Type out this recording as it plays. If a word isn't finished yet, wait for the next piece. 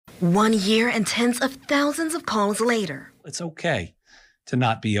1 year and tens of thousands of calls later. It's okay to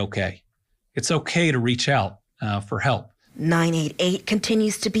not be okay. It's okay to reach out for help. 988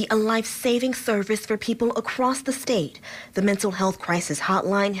 continues to be a life-saving service for people across the state. The mental health crisis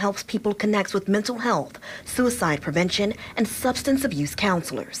hotline helps people connect with mental health, suicide prevention, and substance abuse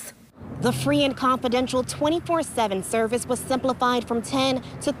counselors. The free and confidential 24/7 service was simplified from 10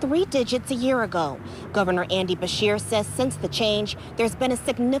 to 3 digits a year ago. Governor Andy Beshear says since the change, there's been a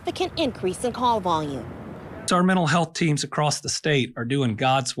significant increase in call volume. Our mental health teams across the state are doing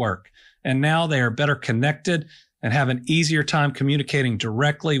God's work, and now they are better connected and have an easier time communicating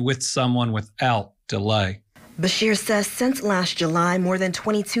directly with someone without delay. Beshear says since last July, more than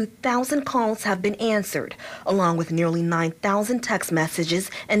 22,000 calls have been answered, along with nearly 9,000 text messages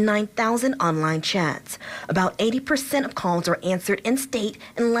and 9,000 online chats. About 80% of calls are answered in state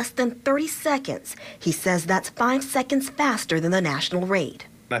in less than 30 seconds. He says that's 5 seconds faster than the national rate.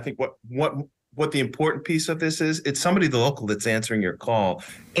 I think what the important piece of this is, it's somebody local that's answering your call.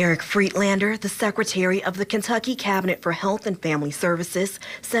 Eric Friedlander, the Secretary of the Kentucky Cabinet for Health and Family Services,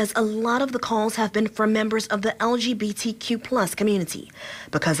 says a lot of the calls have been from members of the LGBTQ+ community.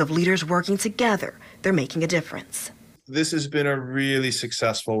 Because of leaders working together, they're making a difference. This has been a really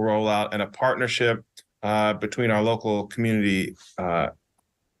successful rollout and a partnership between our local community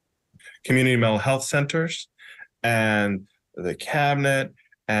mental health centers and the cabinet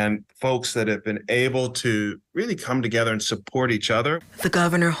and folks that have been able to really come together and support each other. The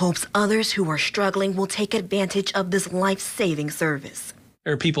governor hopes others who are struggling will take advantage of this life-saving service.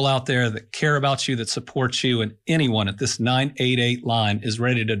 There are people out there that care about you, that support you, and anyone at this 988 line is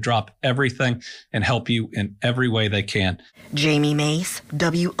ready to drop everything and help you in every way they can. Jamie Mace,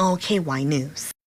 WLKY News.